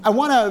I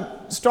want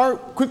to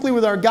start quickly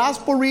with our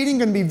gospel reading.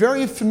 Going to be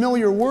very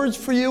familiar words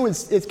for you.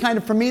 It's kind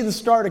of, for me, the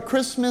start of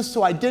Christmas,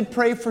 so I did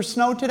pray for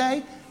snow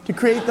today to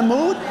create the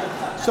mood.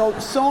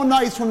 So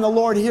nice when the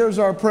Lord hears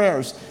our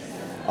prayers.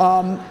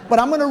 But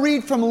I'm going to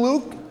read from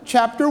Luke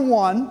chapter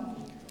 1,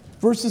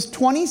 verses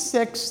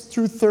 26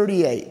 through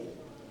 38.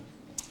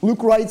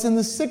 Luke writes, "In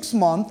the 6th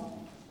month,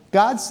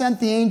 God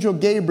sent the angel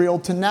Gabriel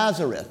to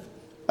Nazareth,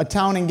 a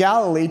town in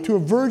Galilee, to a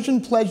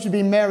virgin pledged to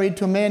be married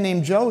to a man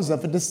named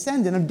Joseph, a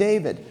descendant of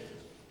David.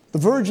 The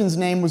virgin's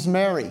name was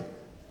Mary.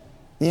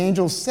 The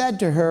angel said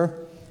to her,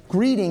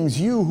 'Greetings,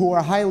 you who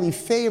are highly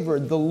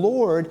favored. The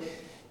Lord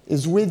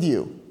is with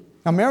you.'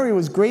 Now Mary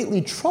was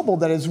greatly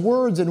troubled at his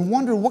words and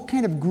wondered what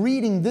kind of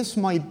greeting this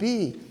might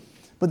be.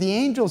 But the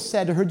angel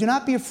said to her, 'Do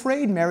not be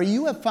afraid, Mary.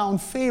 You have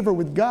found favor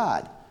with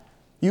God.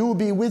 You will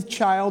be with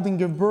child and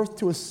give birth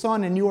to a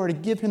son, and you are to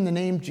give him the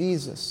name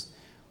Jesus.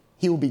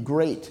 He will be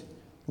great. He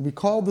will be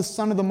called the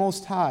Son of the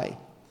Most High.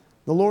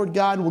 The Lord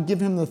God will give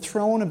him the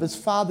throne of his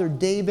father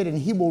David, and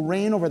he will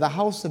reign over the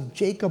house of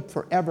Jacob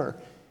forever.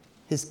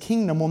 His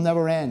kingdom will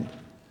never end.'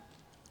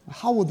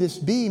 'How will this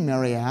be?'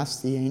 Mary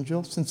asked the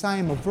angel, 'since I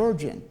am a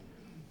virgin?'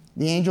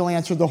 The angel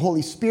answered, 'The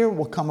Holy Spirit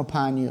will come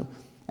upon you,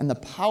 and the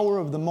power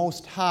of the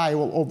Most High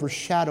will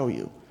overshadow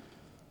you.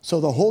 So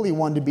the Holy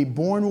One to be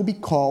born will be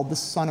called the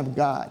Son of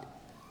God.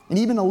 And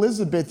even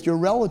Elizabeth, your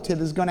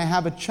relative, is going to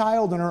have a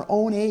child in her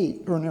own age,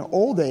 or in her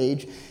old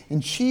age,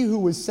 and she who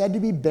was said to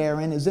be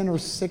barren is in her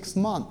 6th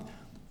month.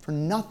 For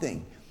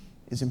nothing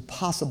is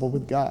impossible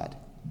with God.'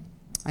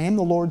 'I am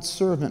the Lord's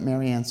servant,'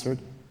 Mary answered.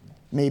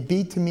 'May it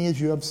be to me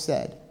as you have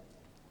said.'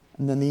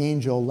 And then the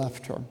angel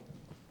left her."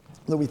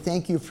 Lord, we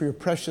thank you for your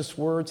precious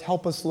words.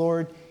 Help us,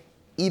 Lord,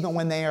 even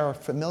when they are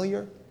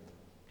familiar,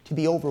 to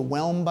be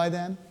overwhelmed by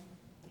them,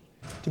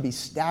 to be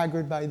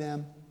staggered by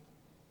them,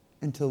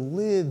 and to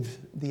live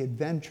the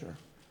adventure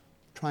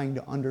trying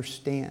to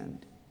understand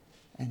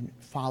and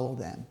follow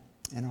them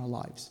in our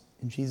lives.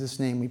 In Jesus'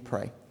 name we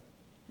pray.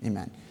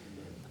 Amen.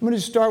 I'm going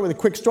to start with a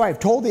quick story. I've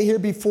told it here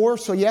before,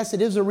 so yes,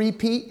 it is a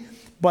repeat,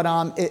 but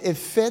it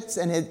fits,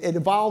 and it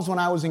evolves. When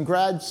I was in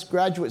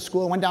graduate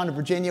school, I went down to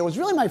Virginia. It was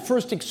really my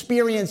first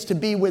experience to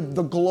be with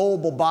the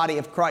global body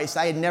of Christ.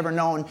 I had never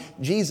known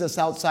Jesus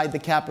outside the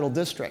Capital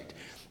District.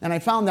 And I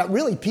found that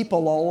really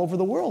people all over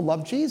the world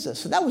love Jesus.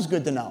 So that was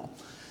good to know.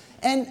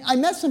 And I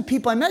met some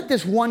people. I met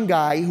this one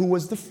guy who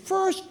was the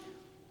first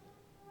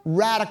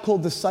radical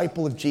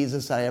disciple of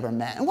Jesus I ever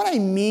met. And what I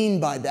mean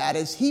by that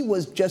is he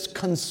was just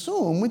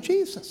consumed with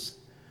Jesus.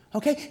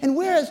 Okay? And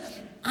whereas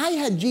I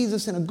had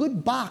Jesus in a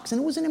good box,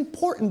 and it was an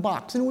important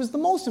box, and it was the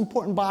most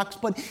important box,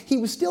 but he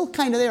was still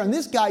kind of there. And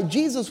this guy,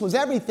 Jesus, was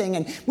everything,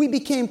 and we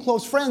became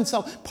close friends.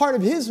 So part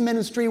of his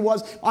ministry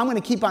was, I'm going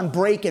to keep on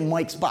breaking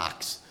Mike's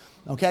box.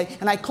 Okay?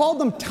 And I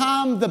called him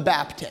Tom the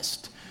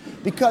Baptist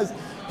because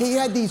he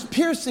had these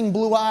piercing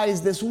blue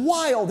eyes, this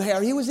wild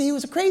hair. He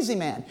was a crazy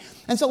man.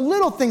 And so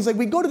little things like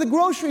we'd go to the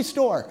grocery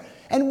store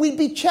and we'd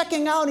be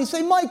checking out and he'd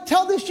say, "Mike,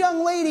 tell this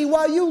young lady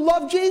why you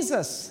love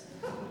Jesus."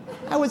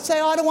 I would say,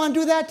 "Oh, I don't want to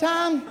do that,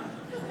 Tom.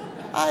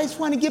 I just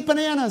want to get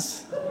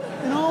bananas,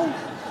 you know?"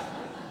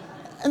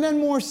 And then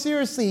more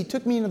seriously, he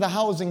took me into the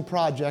housing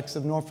projects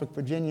of Norfolk,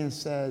 Virginia, and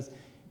says,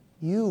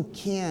 "You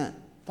can't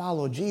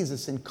follow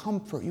Jesus in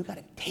comfort. You got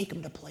to take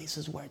him to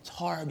places where it's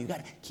hard. You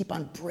got to keep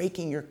on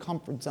breaking your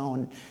comfort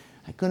zone."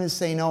 I couldn't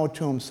say no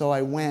to him, so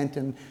I went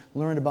and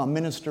learned about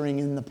ministering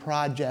in the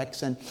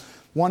projects. And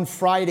one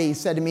Friday he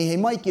said to me, "Hey,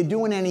 Mike, you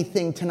doing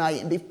anything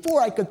tonight?" And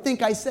before I could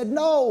think, I said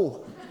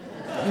no.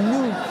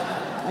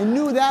 I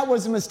knew that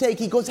was a mistake.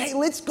 He goes, "Hey,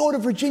 let's go to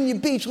Virginia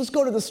Beach. Let's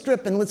go to the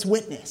Strip and let's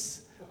witness."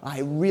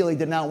 I really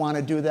did not want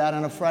to do that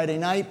on a Friday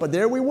night, but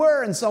there we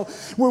were. And so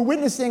we're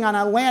witnessing on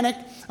Atlantic,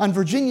 on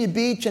Virginia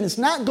Beach, and it's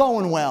not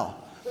going well.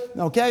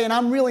 Okay, and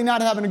I'm really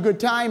not having a good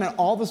time. And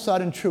all of a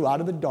sudden, true, out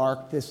of the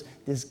dark,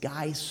 this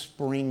guy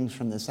springs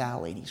from this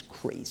alley, and he's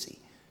crazy.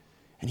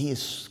 And he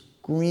is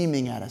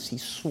screaming at us.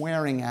 He's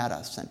swearing at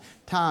us. And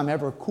Tom,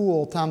 ever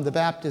cool, Tom the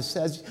Baptist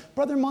says,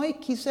 "Brother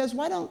Mike," he says,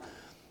 why don't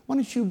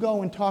you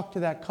go and talk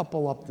to that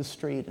couple up the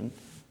street, and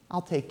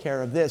I'll take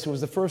care of this." It was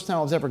the first time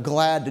I was ever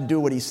glad to do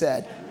what he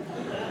said.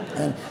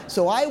 And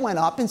so I went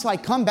up, and so I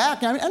come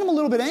back, and I'm a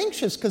little bit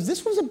anxious because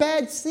this was a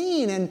bad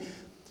scene. And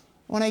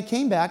when I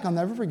came back, I'll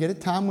never forget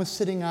it, Tom was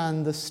sitting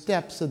on the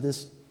steps of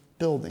this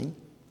building,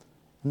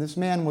 and this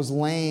man was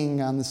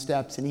laying on the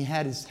steps, and he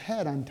had his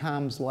head on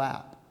Tom's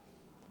lap.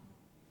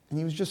 And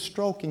he was just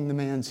stroking the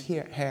man's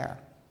hair.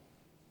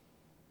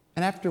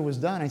 And after it was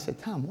done, I said,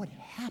 "Tom, what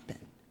happened?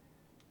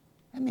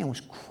 That man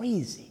was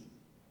crazy.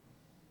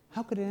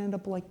 How could it end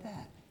up like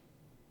that?"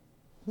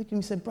 He looked at me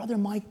and said, "Brother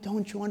Mike,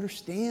 don't you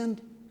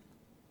understand?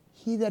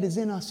 He that is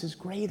in us is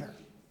greater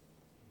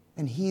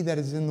than he that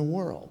is in the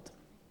world."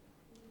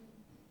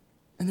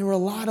 And there were a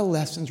lot of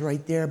lessons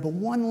right there, but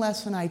one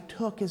lesson I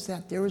took is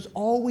that there is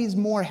always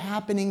more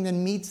happening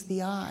than meets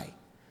the eye.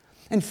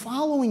 And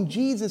following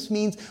Jesus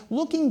means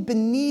looking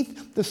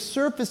beneath the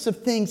surface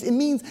of things. It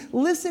means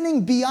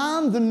listening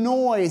beyond the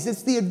noise.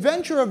 It's the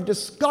adventure of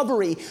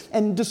discovery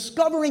and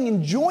discovering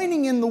and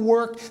joining in the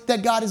work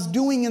that God is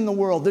doing in the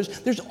world.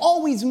 There's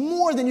always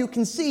more than you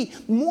can see,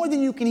 more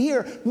than you can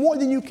hear, more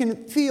than you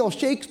can feel.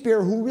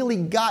 Shakespeare, who really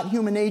got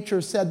human nature,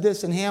 said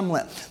this in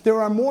Hamlet.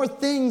 There are more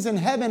things in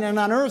heaven and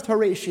on earth,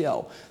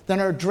 Horatio,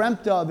 than are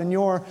dreamt of in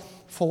your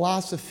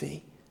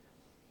philosophy.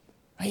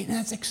 Right? And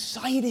that's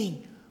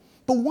exciting.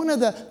 But one of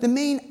the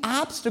main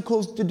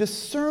obstacles to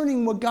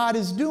discerning what God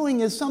is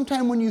doing is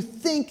sometimes when you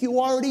think you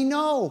already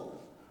know.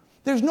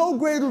 There's no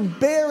greater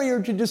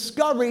barrier to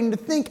discovering to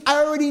think,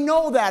 I already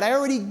know that, I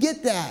already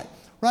get that,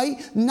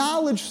 right?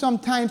 Knowledge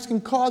sometimes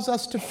can cause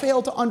us to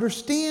fail to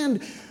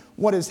understand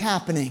what is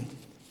happening,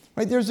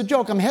 right? There's a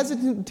joke. I'm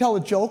hesitant to tell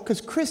a joke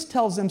because Chris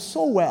tells them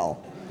so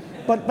well,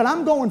 but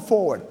I'm going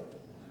forward.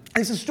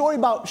 It's a story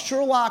about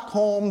Sherlock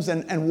Holmes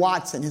and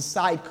Watson, his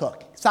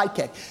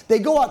sidekick. They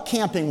go out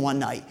camping one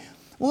night.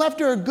 Well,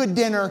 after a good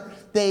dinner,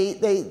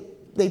 they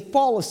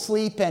fall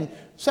asleep, and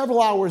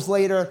several hours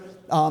later,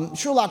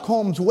 Sherlock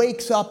Holmes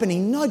wakes up and he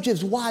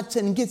nudges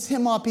Watson and gets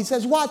him up. He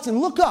says, Watson,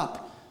 look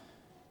up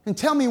and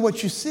tell me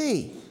what you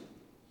see.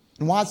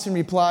 And Watson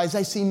replies,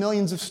 I see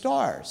millions of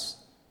stars.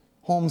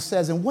 Holmes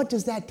says, and what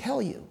does that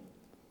tell you?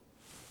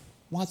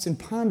 Watson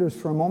ponders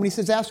for a moment. He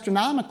says,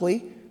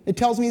 astronomically, it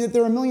tells me that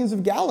there are millions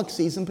of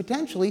galaxies and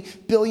potentially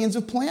billions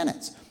of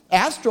planets.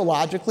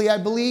 Astrologically, I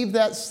believe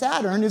that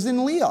Saturn is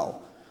in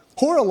Leo.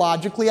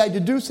 Horologically, I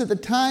deduce that the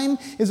time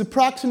is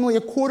approximately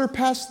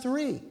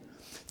 3:15.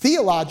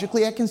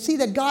 Theologically, I can see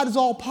that God is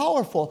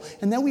all-powerful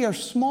and that we are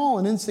small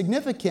and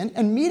insignificant.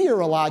 And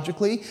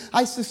meteorologically,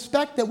 I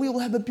suspect that we will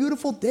have a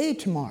beautiful day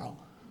tomorrow.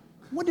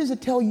 What does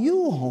it tell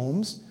you,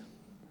 Holmes?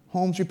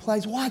 Holmes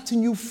replies,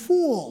 Watson, you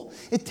fool.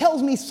 It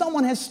tells me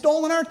someone has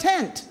stolen our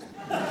tent.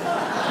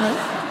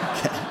 Right?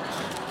 Okay.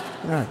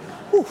 All right.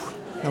 Whew.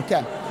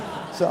 Okay.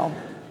 So,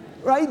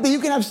 right? But you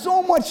can have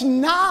so much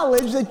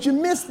knowledge that you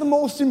miss the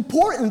most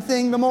important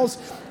thing, the most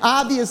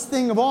obvious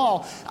thing of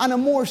all. On a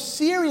more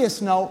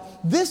serious note,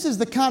 this is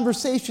the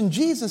conversation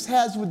Jesus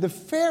has with the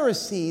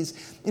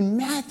Pharisees in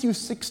Matthew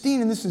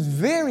 16, and this is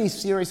very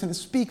serious, and it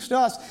speaks to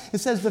us. It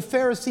says the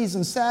Pharisees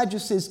and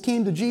Sadducees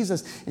came to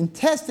Jesus and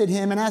tested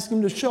him and asked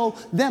him to show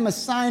them a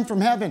sign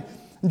from heaven.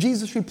 And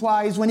Jesus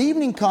replies, when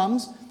evening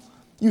comes,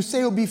 you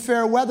say it will be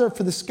fair weather,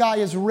 for the sky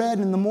is red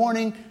in the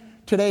morning.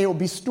 Today it will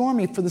be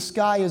stormy, for the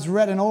sky is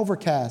red and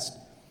overcast.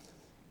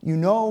 You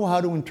know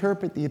how to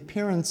interpret the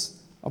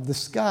appearance of the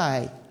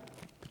sky,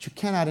 but you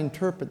cannot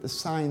interpret the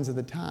signs of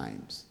the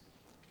times.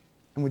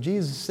 And what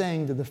Jesus is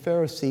saying to the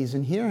Pharisees,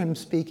 and hear him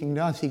speaking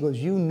to us, he goes,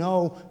 you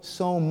know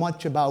so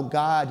much about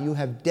God. You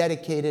have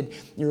dedicated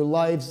your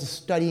lives to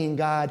studying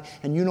God,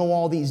 and you know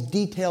all these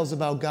details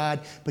about God,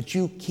 but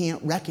you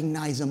can't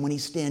recognize him when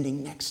he's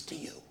standing next to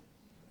you.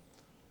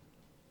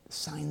 The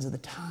signs of the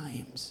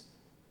times.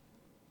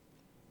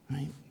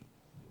 Right?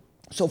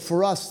 So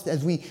for us,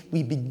 as we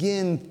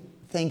begin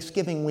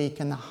Thanksgiving week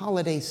and the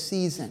holiday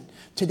season,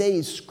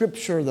 today's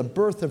scripture, the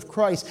birth of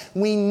Christ,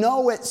 we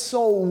know it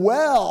so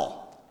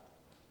well.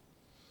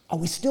 Are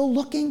we still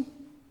looking?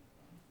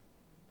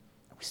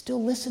 Are we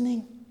still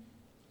listening?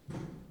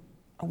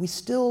 Are we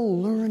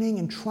still learning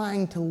and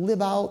trying to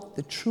live out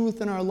the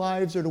truth in our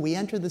lives, or do we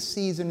enter the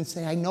season and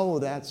say, I know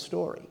that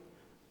story.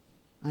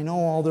 I know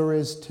all there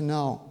is to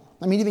know.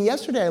 I mean, even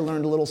yesterday I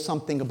learned a little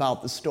something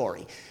about the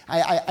story.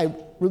 I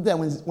read that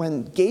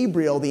when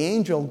Gabriel, the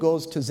angel,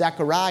 goes to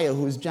Zechariah,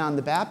 who's John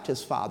the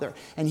Baptist's father,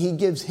 and he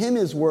gives him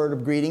his word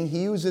of greeting,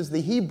 he uses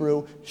the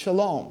Hebrew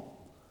shalom.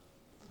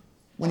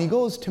 When he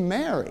goes to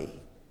Mary,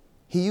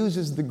 he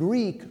uses the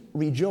Greek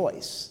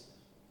rejoice.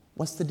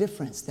 What's the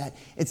difference? That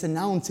it's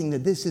announcing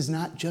that this is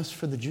not just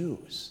for the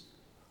Jews.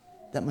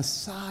 That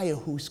Messiah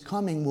who's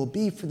coming will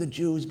be for the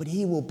Jews, but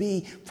he will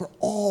be for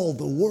all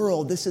the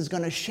world. This is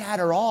going to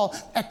shatter all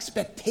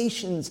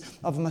expectations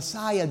of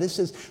Messiah. This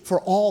is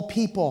for all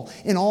people,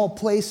 in all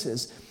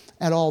places,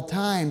 at all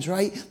times,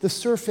 right? The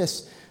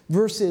surface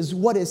versus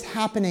what is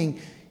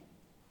happening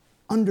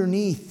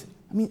underneath.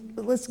 I mean,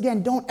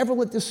 don't ever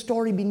let this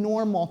story be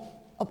normal.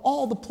 Of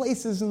all the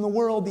places in the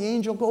world, the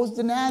angel goes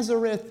to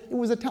Nazareth. It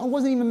was a town, it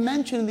wasn't even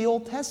mentioned in the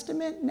Old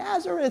Testament.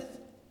 Nazareth.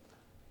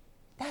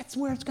 That's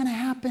where it's going to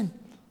happen.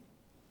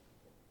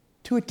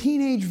 To a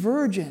teenage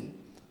virgin.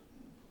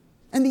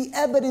 And the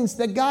evidence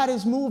that God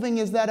is moving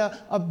is that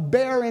a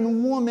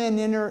barren woman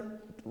in her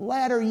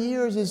latter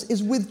years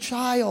is with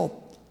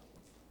child.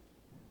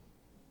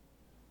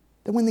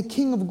 That when the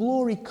King of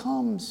Glory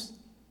comes,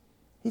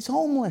 he's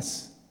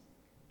homeless.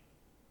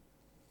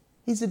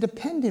 He's a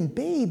dependent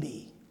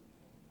baby,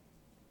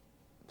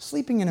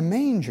 sleeping in a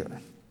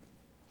manger.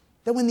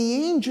 That when the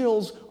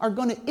angels are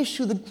going to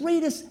issue the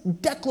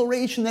greatest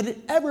declaration that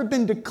had ever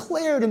been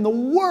declared in the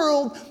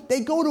world, they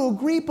go to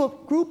a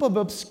group of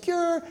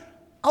obscure,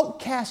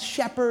 outcast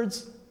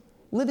shepherds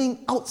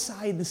living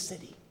outside the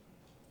city.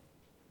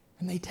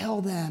 And they tell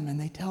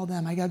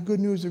them, I got good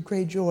news of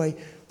great joy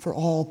for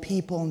all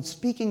people. And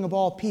speaking of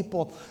all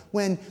people,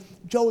 when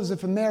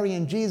Joseph and Mary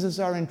and Jesus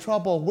are in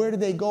trouble, where do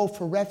they go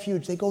for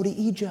refuge? They go to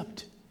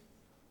Egypt.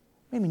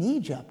 What do you mean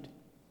Egypt?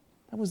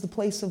 That was the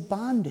place of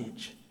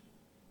bondage.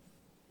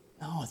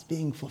 No, it's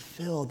being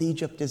fulfilled.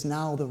 Egypt is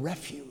now the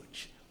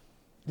refuge.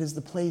 It is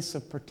the place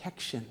of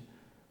protection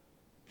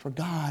for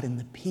God and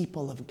the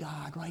people of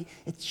God, right?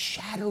 It's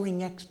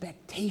shattering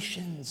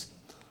expectations.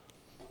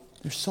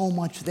 There's so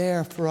much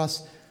there for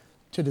us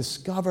to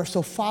discover.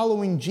 So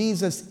following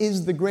Jesus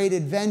is the great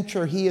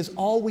adventure. He is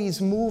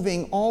always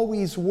moving,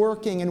 always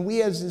working, and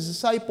we as his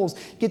disciples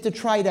get to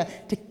try to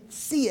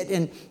see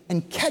it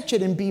and catch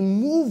it and be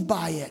moved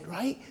by it,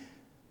 right?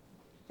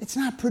 It's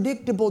not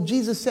predictable.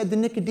 Jesus said to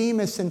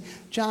Nicodemus in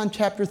John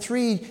chapter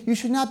 3, you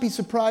should not be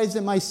surprised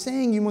at my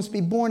saying you must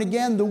be born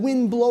again. The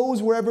wind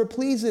blows wherever it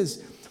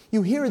pleases.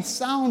 You hear its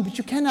sound, but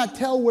you cannot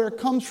tell where it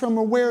comes from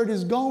or where it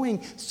is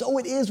going. So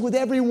it is with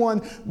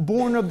everyone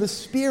born of the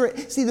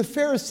Spirit. See, the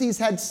Pharisees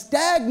had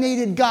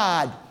stagnated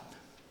God.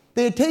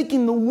 They had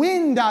taken the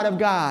wind out of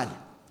God.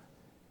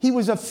 He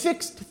was a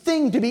fixed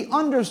thing to be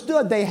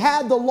understood. They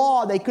had the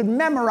law. They could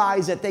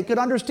memorize it. They could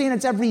understand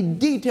its every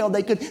detail.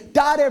 They could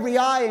dot every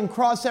I and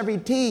cross every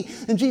T.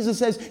 And Jesus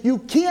says, you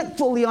can't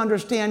fully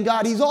understand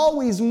God. He's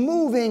always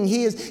moving.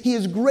 He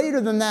is greater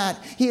than that.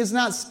 He is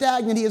not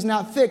stagnant. He is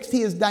not fixed.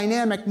 He is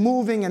dynamic,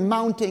 moving and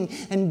mounting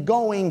and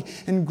going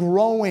and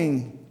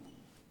growing.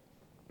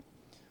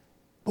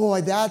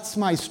 Boy, that's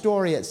my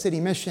story at City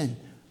Mission.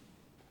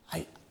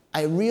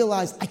 I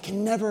realized I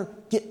can never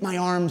get my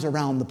arms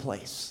around the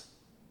place.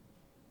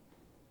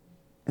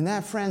 And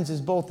that, friends,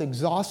 is both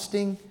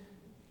exhausting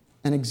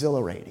and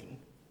exhilarating.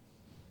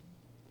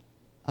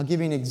 I'll give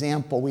you an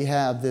example. We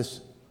have this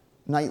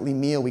nightly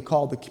meal we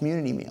call the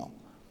community meal.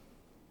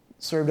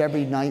 Served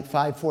every night,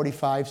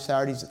 5:45,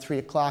 Saturdays at 3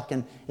 o'clock.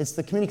 And it's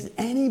the community,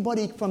 because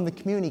anybody from the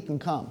community can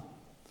come.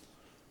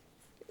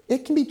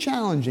 It can be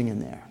challenging in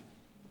there.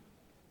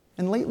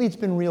 And lately it's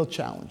been real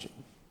challenging.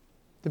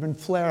 There have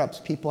been flare-ups.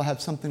 People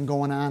have something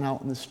going on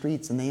out in the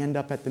streets, and they end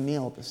up at the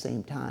meal at the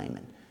same time.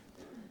 And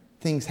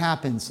things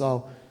happen.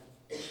 So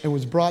it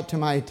was brought to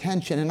my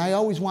attention. And I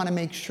always want to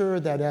make sure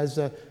that as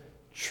a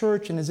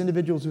church and as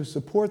individuals who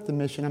support the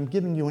mission, I'm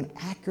giving you an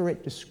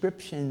accurate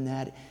description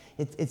that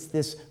it's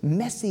this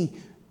messy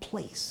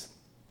place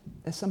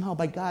that somehow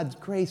by God's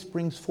grace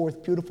brings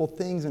forth beautiful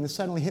things. And it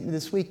suddenly hit me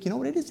this week. You know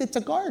what it is? It's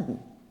a garden.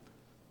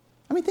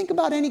 I mean, think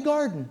about any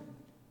garden.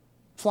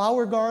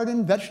 Flower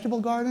garden,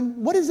 vegetable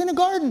garden. What is in a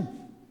garden?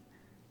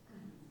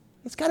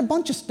 It's got a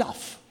bunch of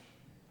stuff.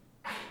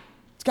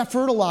 It's got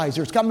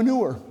fertilizer. It's got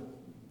manure.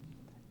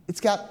 It's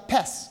got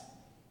pests.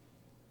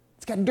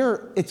 It's got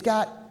dirt. It's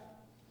got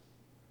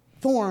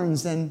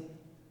thorns and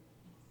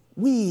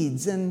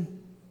weeds. And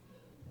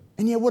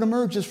yet what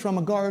emerges from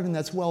a garden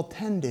that's well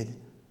tended?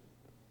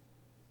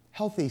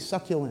 Healthy,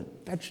 succulent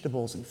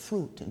vegetables and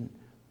fruit and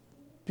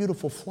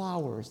beautiful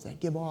flowers that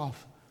give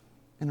off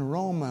an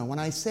aroma. When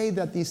I say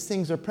that these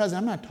things are present,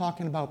 I'm not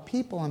talking about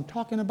people. I'm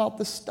talking about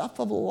the stuff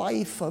of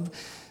life, of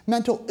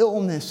mental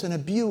illness and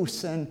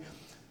abuse and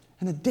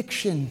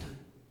addiction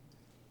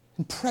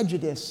and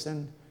prejudice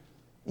and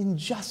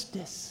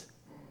injustice.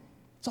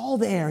 It's all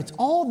there. It's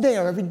all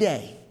there every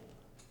day.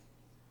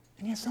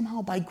 And yet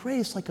somehow by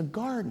grace, like a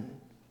garden,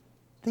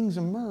 things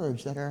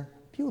emerge that are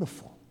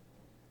beautiful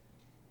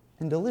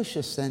and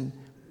delicious and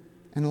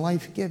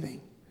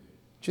life-giving.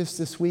 Just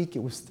this week,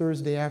 it was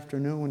Thursday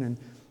afternoon, and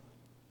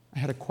I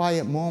had a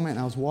quiet moment, and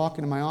I was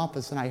walking to my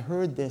office, and I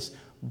heard this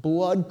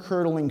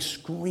blood-curdling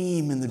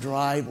scream in the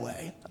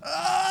driveway.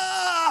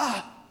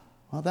 Ah!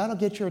 Well, that'll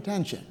get your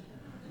attention.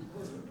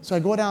 So I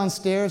go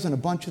downstairs, and a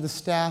bunch of the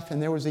staff,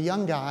 and there was a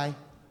young guy.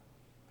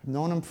 I've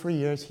known him for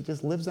years. He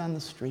just lives on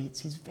the streets.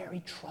 He's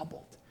very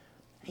troubled.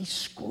 He's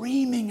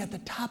screaming at the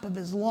top of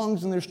his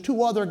lungs, and there's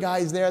two other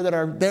guys there that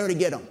are there to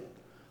get him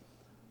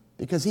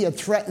because he had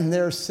threatened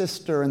their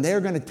sister, and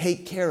they're going to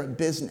take care of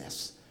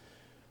business.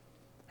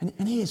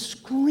 And he is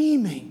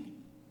screaming.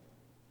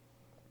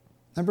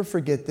 Never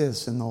forget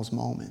this in those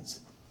moments.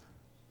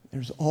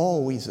 There's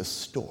always a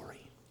story.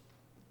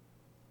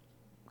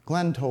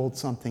 Glenn told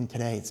something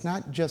today. It's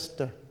not just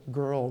a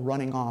girl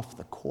running off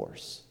the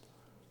course.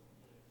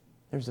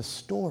 There's a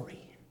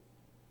story.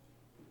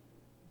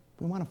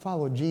 If we want to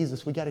follow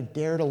Jesus, we got to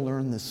dare to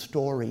learn the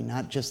story,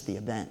 not just the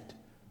event.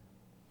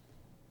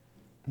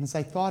 And as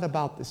I thought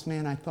about this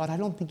man, I thought, I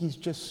don't think he's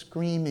just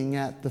screaming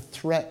at the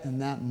threat in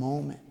that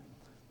moment.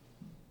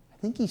 I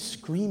think he's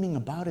screaming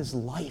about his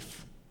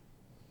life.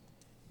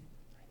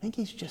 I think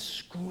he's just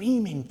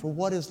screaming for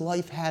what his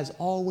life has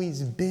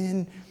always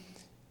been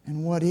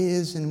and what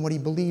is and what he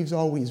believes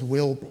always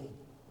will be.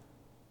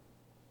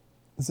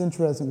 It's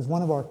interesting because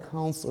one of our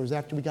counselors,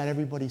 after we got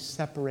everybody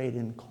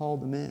separated and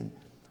called them in,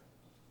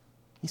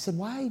 he said,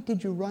 why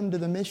did you run to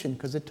the mission?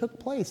 Because it took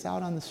place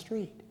out on the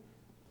street.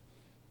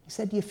 He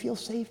said, do you feel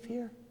safe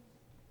here?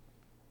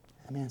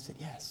 The man said,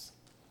 yes,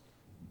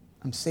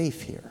 I'm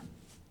safe here.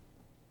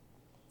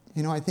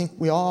 You know, I think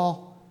we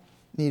all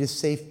need a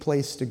safe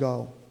place to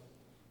go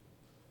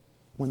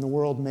when the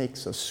world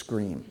makes us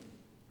scream.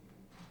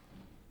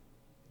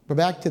 But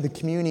back to the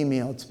community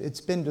meal,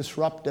 it's been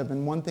disruptive,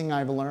 and one thing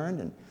I've learned,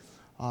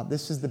 and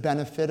this is the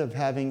benefit of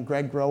having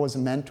Greg Grow as a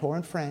mentor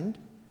and friend,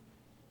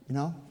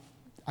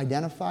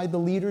 identify the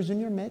leaders in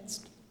your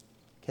midst,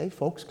 okay,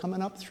 folks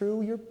coming up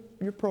through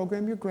your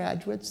program, your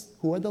graduates,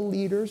 who are the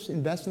leaders,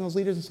 invest in those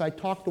leaders. And so I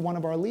talked to one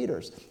of our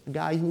leaders, a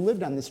guy who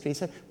lived on the street,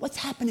 said, what's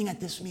happening at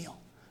this meal?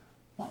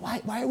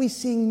 Why are we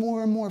seeing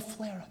more and more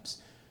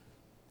flare-ups?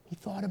 He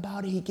thought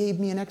about it, he gave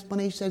me an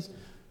explanation, says,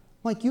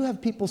 Mike, you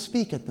have people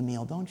speak at the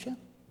meal, don't you?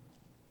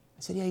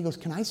 I said, yeah. He goes,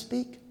 can I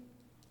speak?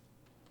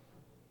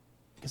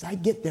 Because I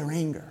get their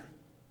anger.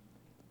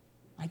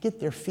 I get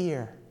their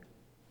fear.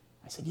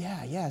 I said,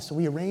 yeah. So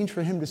we arranged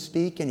for him to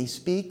speak, and he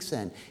speaks,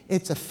 and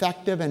it's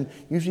effective, and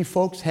usually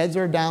folks' heads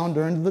are down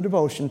during the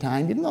devotion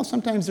time, even though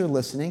sometimes they're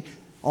listening,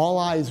 all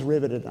eyes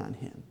riveted on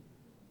him.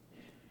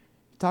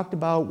 He talked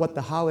about what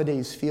the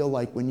holidays feel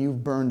like when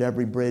you've burned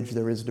every bridge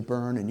there is to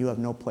burn, and you have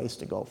no place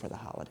to go for the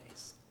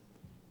holidays.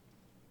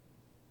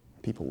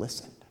 People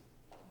listened.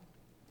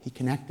 He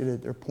connected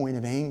at their point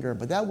of anger,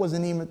 but that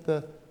wasn't even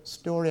the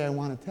story I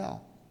want to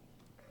tell.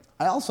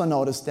 I also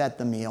noticed at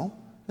the meal,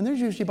 and there's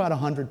usually about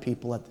 100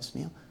 people at this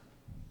meal,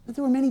 that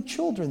there were many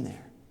children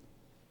there.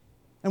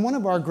 And one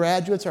of our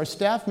graduates, our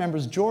staff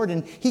members,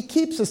 Jordan, he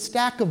keeps a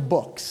stack of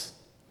books.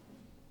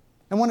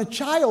 And when a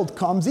child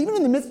comes, even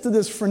in the midst of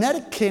this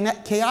frenetic,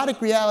 chaotic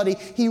reality,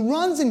 he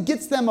runs and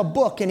gets them a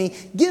book, and he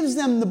gives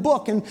them the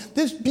book. And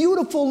this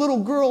beautiful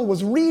little girl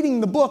was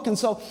reading the book, and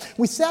so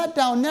we sat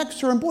down next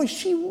to her, and boy,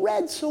 she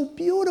read so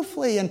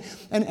beautifully.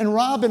 And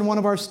Robin, one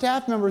of our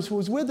staff members who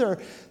was with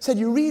her, said,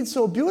 you read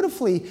so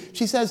beautifully.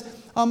 She says,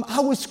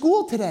 how was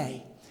school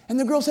today? And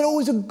the girl said, oh, it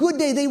was a good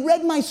day. They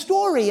read my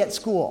story at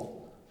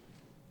school.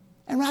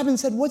 And Robin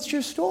said, what's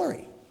your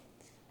story?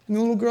 And the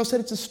little girl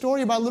said, it's a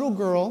story about a little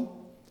girl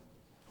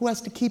who has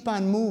to keep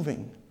on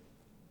moving.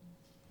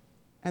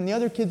 And the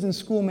other kids in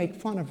school make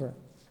fun of her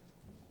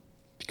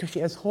because she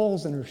has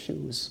holes in her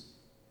shoes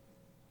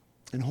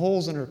and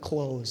holes in her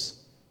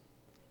clothes.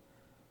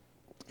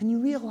 And you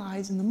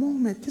realize in the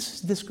moment, this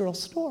is this girl's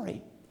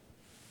story.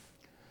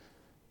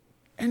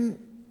 And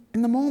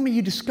in the moment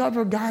you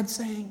discover God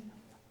saying,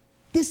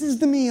 this is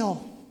the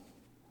meal.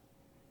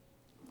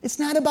 It's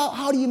not about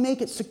how do you make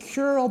it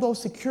secure, although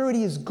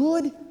security is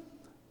good.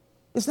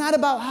 It's not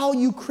about how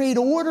you create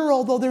order,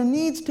 although there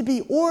needs to be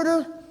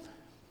order.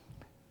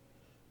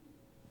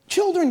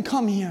 Children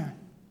come here.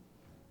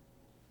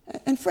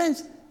 And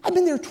friends, I've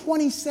been there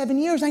 27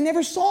 years. I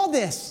never saw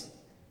this.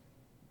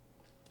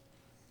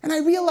 And I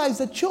realize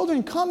that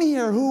children come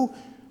here who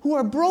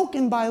are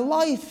broken by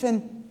life,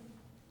 and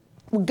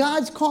what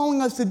God's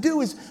calling us to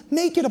do is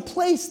make it a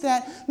place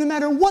that no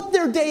matter what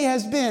their day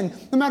has been,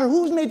 no matter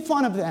who's made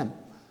fun of them,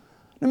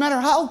 no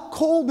matter how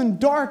cold and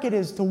dark it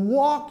is to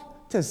walk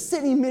to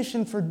City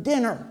Mission for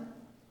dinner,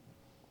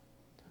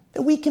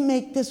 that we can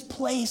make this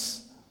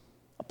place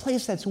a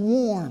place that's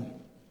warm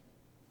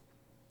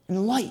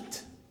and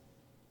light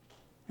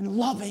and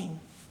loving,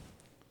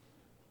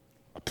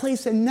 a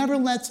place that never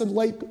lets a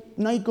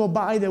night go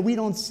by that we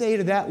don't say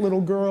to that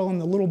little girl and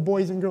the little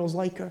boys and girls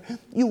like her,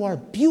 you are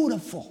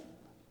beautiful.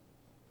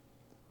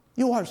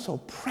 You are so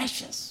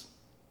precious.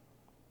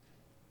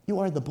 You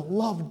are the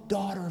beloved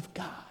daughter of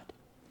God.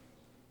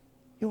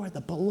 You are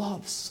the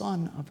beloved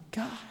Son of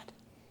God.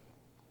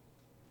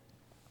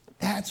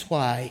 That's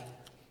why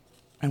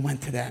I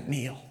went to that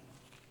meal.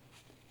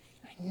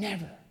 I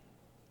never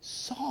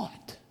saw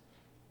it.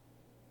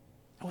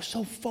 I was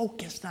so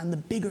focused on the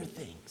bigger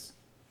things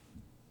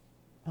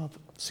of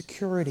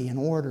security and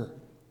order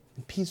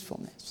and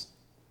peacefulness.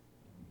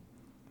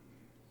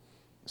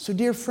 So,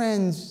 dear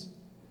friends,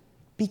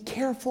 be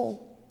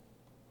careful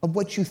of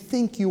what you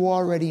think you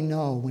already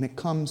know when it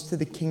comes to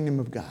the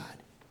kingdom of God.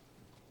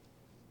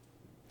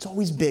 It's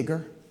always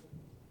bigger.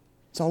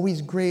 It's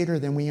always greater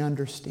than we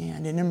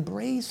understand. And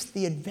embrace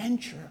the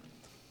adventure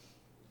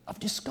of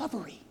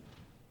discovery.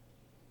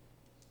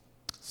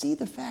 See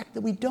the fact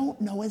that we don't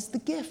know as the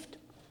gift.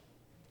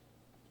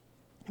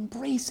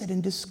 Embrace it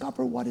and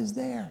discover what is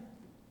there.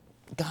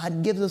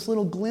 God gives us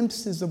little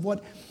glimpses of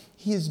what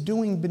He is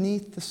doing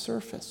beneath the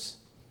surface,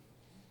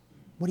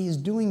 what He is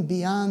doing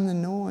beyond the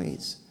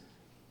noise.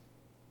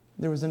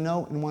 There was a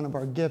note in one of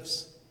our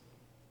gifts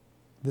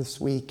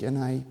this week,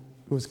 and it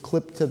was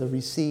clipped to the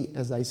receipt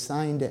as I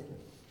signed it.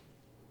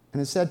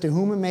 And it said, to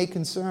whom it may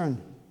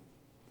concern,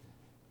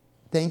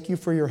 thank you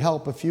for your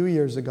help a few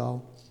years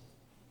ago.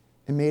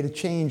 It made a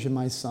change in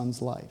my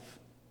son's life.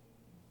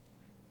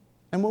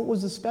 And what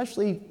was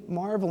especially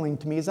marveling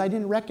to me is I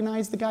didn't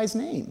recognize the guy's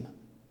name.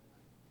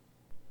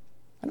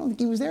 I don't think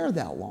he was there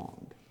that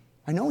long.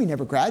 I know he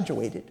never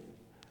graduated.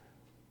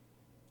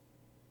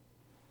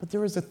 But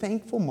there was a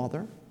thankful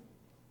mother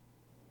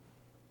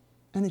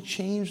and a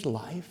changed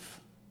life.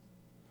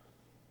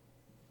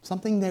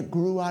 Something that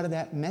grew out of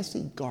that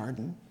messy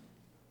garden,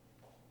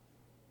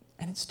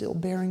 and it's still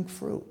bearing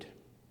fruit.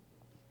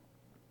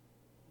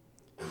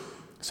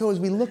 So as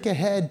we look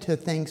ahead to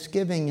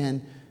Thanksgiving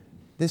and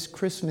this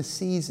Christmas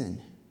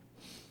season,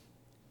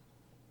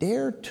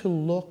 dare to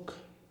look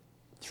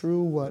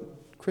through what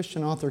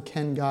Christian author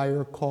Ken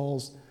Geyer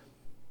calls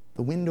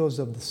the windows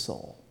of the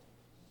soul.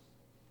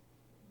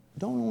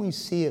 Don't only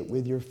see it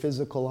with your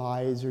physical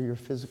eyes or your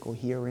physical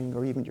hearing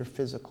or even your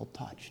physical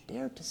touch.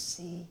 Dare to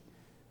see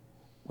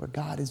where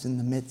God is in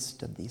the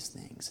midst of these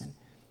things. And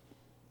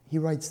he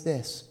writes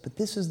this, but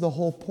this is the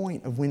whole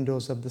point of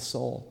Windows of the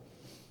Soul.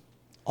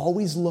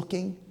 Always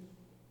looking,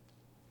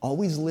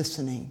 always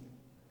listening,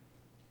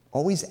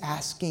 always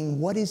asking,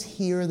 what is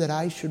here that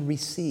I should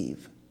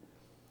receive?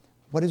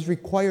 What is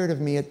required of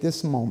me at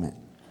this moment?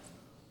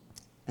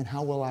 And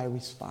how will I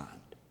respond?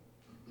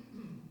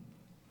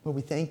 Lord,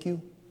 we thank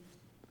you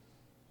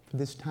for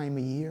this time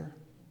of year.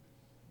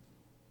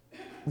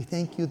 We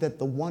thank you that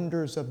the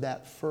wonders of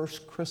that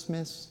first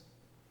Christmas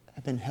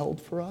have been held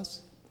for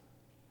us,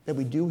 that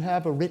we do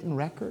have a written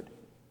record,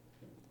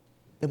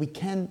 that we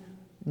can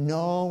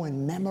know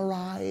and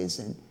memorize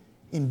and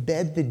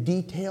embed the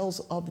details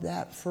of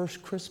that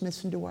first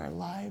Christmas into our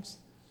lives.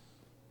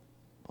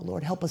 But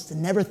Lord, help us to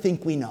never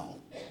think we know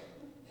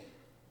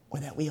or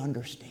that we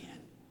understand.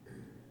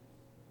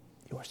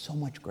 You are so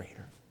much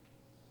greater.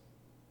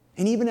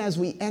 And even as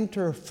we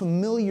enter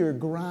familiar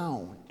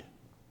ground,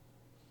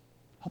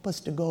 help us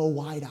to go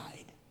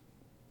wide-eyed,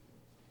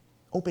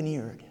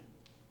 open-eared,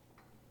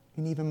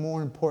 and even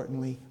more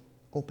importantly,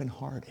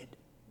 open-hearted,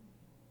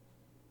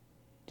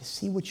 to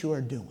see what you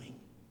are doing.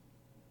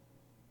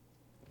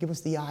 Give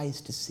us the eyes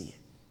to see it,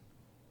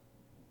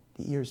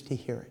 the ears to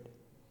hear it,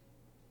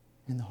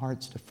 and the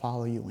hearts to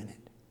follow you in it.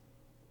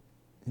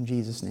 In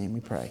Jesus' name we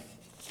pray.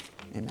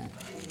 Amen.